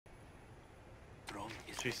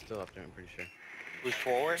She's still up there, I'm pretty sure. Who's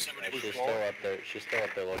forward? Yeah, Who's she's forward? still up there. She's still up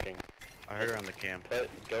there looking. I heard her on the cam.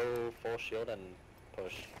 Go full shield and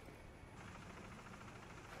push.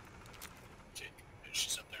 Okay,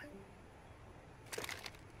 she's up there.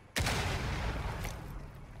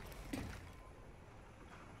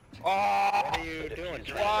 Oh! What are you doing?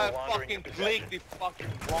 Why fucking click the fucking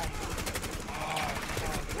wrong?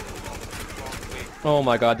 Oh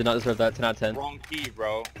my god, did not deserve that. 10 out of 10. Wrong key,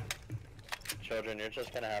 bro. Children, you're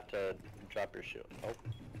just gonna have to drop your shield. Oh.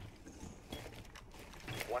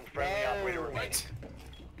 One friendly operator remaining.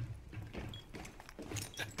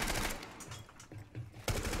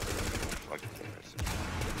 What?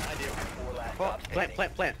 Four last Oh, stop plant,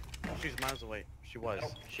 standing. plant. She's miles away. She was. Oh,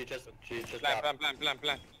 she just Plan, dropped.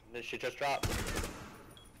 plan. She just dropped.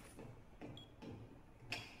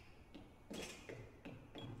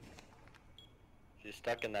 She's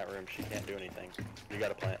stuck in that room. She can't do anything. You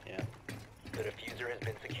gotta plant, yeah. The diffuser has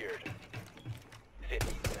been secured.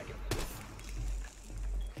 15 seconds.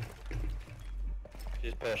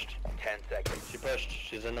 She's pushed. 10 seconds. She pushed.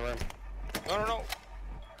 She's in the room. No.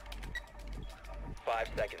 5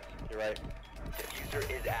 seconds. You're right. Diffuser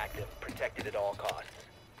is active. Protected at all costs.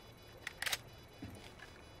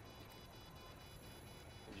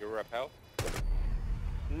 You repel?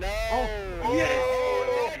 No!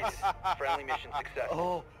 Yes! Friendly mission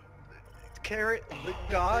successful. Oh, Carrot, the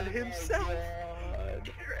god Oh himself. my God.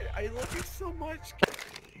 Carrot, I love you so much.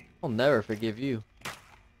 I'll never forgive you.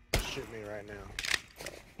 Shoot me right now.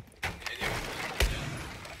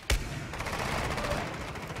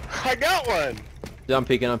 I got one! Dude, I'm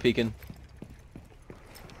peeking.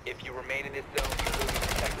 If you remain in this zone, you will be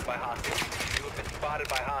protected by hostiles. You have been spotted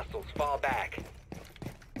by hostiles. Fall back.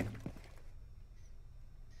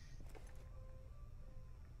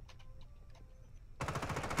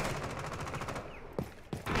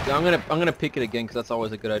 Dude, I'm gonna peek it again because that's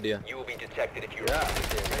always a good idea. You will be detected if you Yeah. remain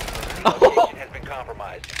within range. Location has been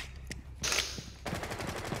compromised.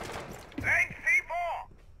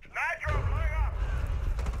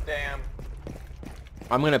 Damn.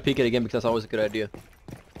 I'm gonna peek it again because that's always a good idea.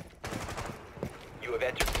 You have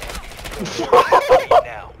entered the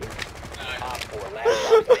now. Op 4,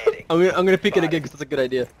 last stop standing. I'm gonna peek it again because that's a good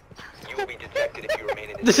idea. You will be detected if you remain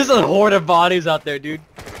in There's just a horde of bodies out there, dude.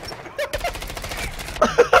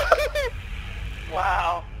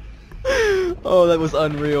 Wow. Oh, that was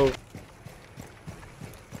unreal.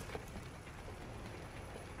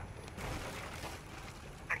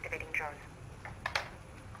 Activating drone.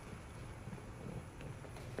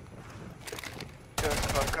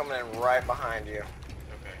 Joseph, I'm coming in right behind you.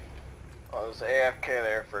 Okay. I was AFK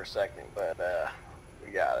there for a second, but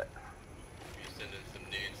we got it. You sending some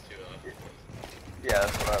nudes to Yeah,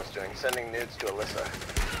 that's what I was doing, sending nudes to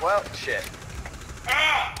Alyssa. Well, shit.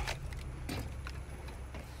 Ah!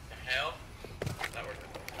 The hell? That worked.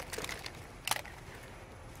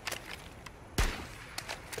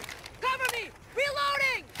 Cover me!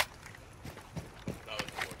 Reloading! That was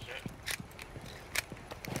unfortunate.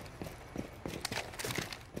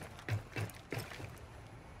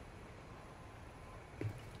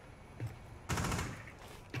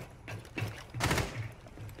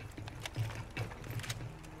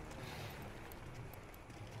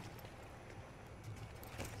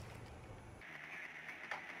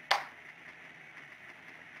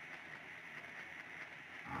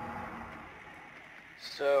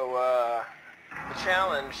 So, the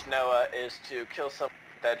challenge, Noah, is to kill someone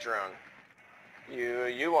with that drone.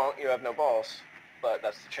 You won't, you have no balls, but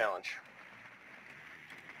that's the challenge.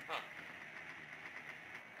 Huh.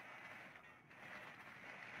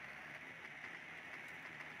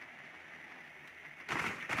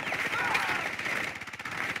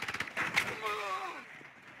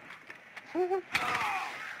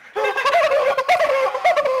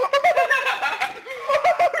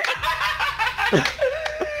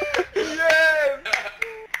 Yes!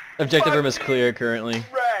 Objective room is clear currently.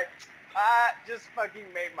 Wrecked! I just fucking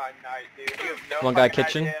made my night, dude. You have no One guy fucking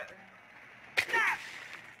kitchen? idea.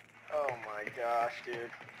 Oh my gosh,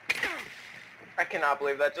 dude. I cannot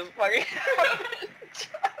believe that just fucking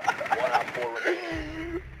One Op 4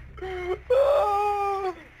 remaining.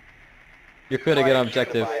 Oh. You're clear to get on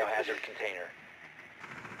objective. Biohazard container.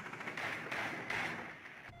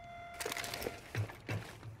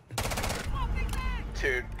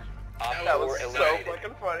 Dude, Op that 4 was so eliminated.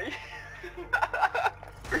 fucking funny.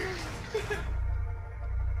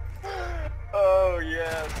 Oh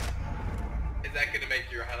yes. Is that gonna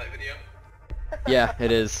make your highlight video? Yeah,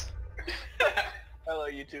 it is. Hello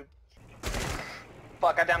YouTube.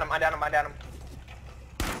 Fuck, I downed him, I downed him.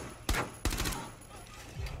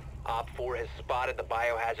 Op 4 has spotted the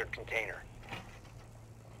biohazard container.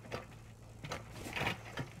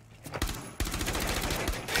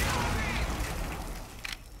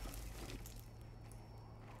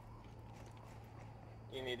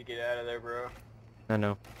 get out of there, bro. I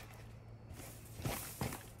know.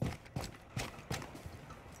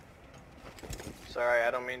 Sorry,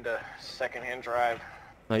 I don't mean to secondhand drive.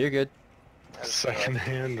 No, you're good. I just feel like-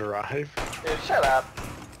 Second-hand drive. Dude, shut up.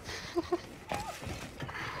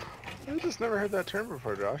 I just never heard that term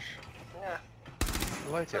before, Josh. Yeah, I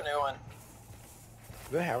like it's a it. new one.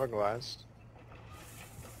 Do they have a glass?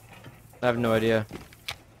 I have no idea.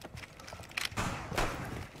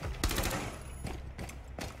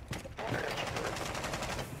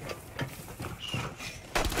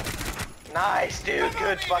 Nice, dude.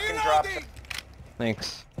 Good fucking drop.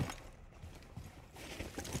 Thanks.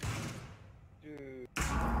 Dude.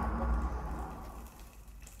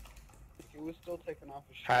 He was still taking off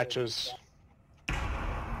his shirt. Hatches.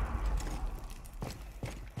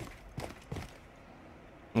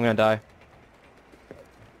 I'm gonna die.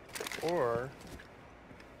 Or...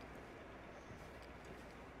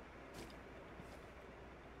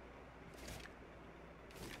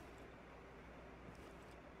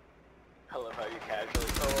 I love how you casually.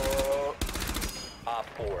 Oh. Op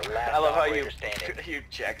 4, last I love how operator you standing. you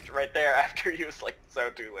checked right there after you was like so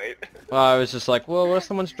too late. Well, I was just like, well, what if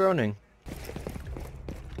someone's droning?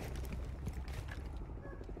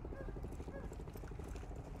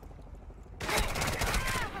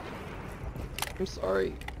 I'm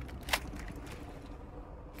sorry.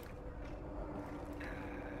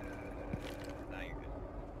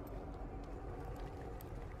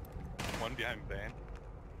 One behind van.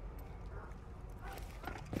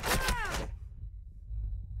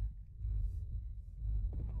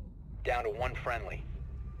 Down to one friendly.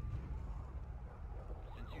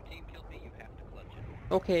 Since your team killed me, you have to clutch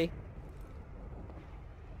it. Okay.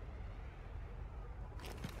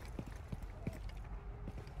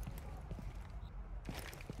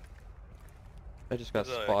 I just got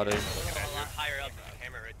spotted. A lot higher up.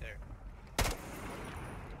 Hammer right there.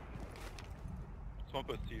 Someone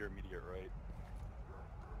put C or immediate right.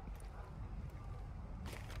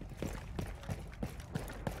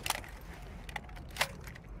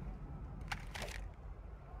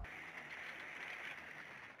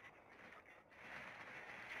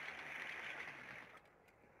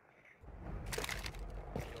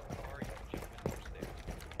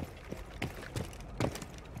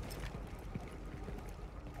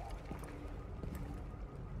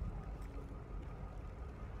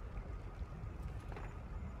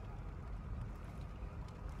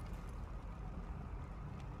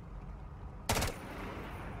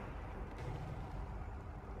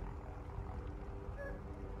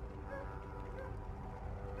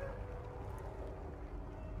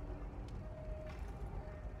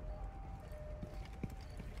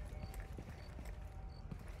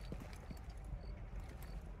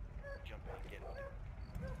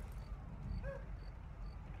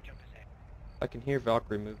 I can hear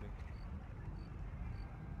Valkyrie moving.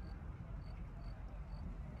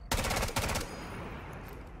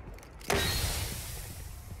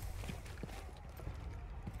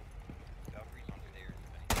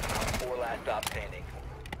 Op 4, last stop standing.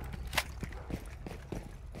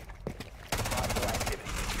 Hostile activity.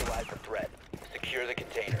 Neutralize the threat. Secure the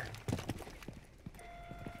container.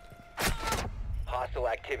 Hostile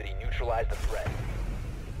activity. Neutralize the threat.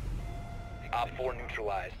 Op 4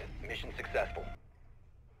 neutralized. Mission successful.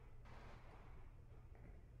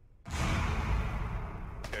 Yeah,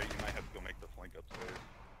 you might have to go make the flank upstairs.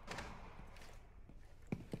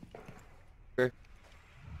 Sure.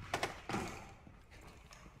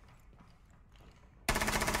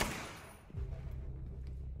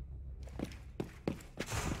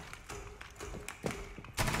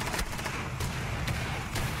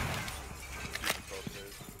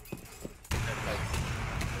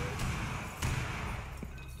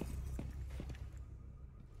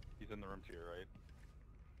 He's in the room to your right.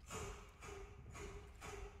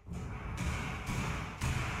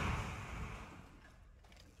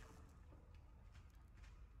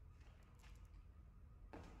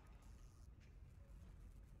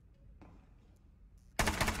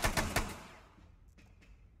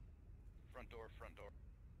 Front door, front door.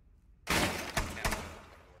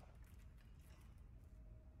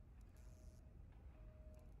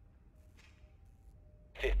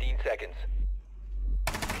 15 seconds.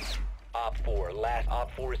 Op 4, last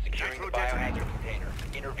Op 4 is securing the biohazard container.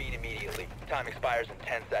 Intervene immediately. Time expires in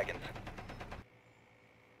 10 seconds.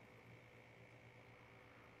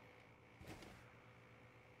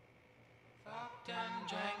 Fucked and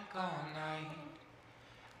drank all night.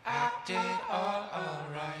 Acted all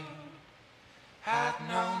alright. Had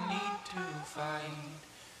no need to fight.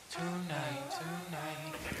 Tonight.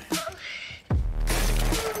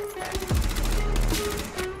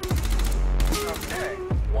 Okay.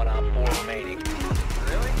 One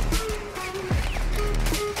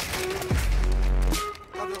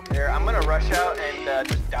rush out and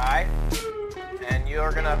just die, and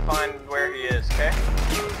you're gonna find where he is, okay?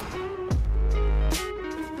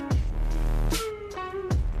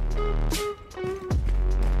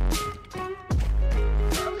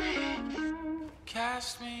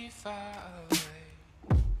 Cast me far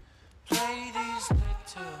away. Play these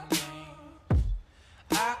little games.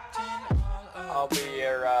 Acting all over. I'll be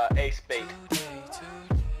your ace bait.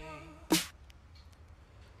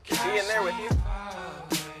 Is he in there with you?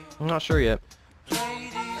 I'm not sure yet. Here,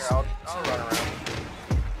 I'll run around.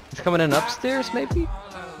 He's coming in upstairs, maybe? Smoke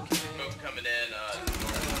coming in,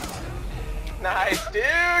 Nice,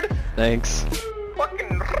 dude! Thanks.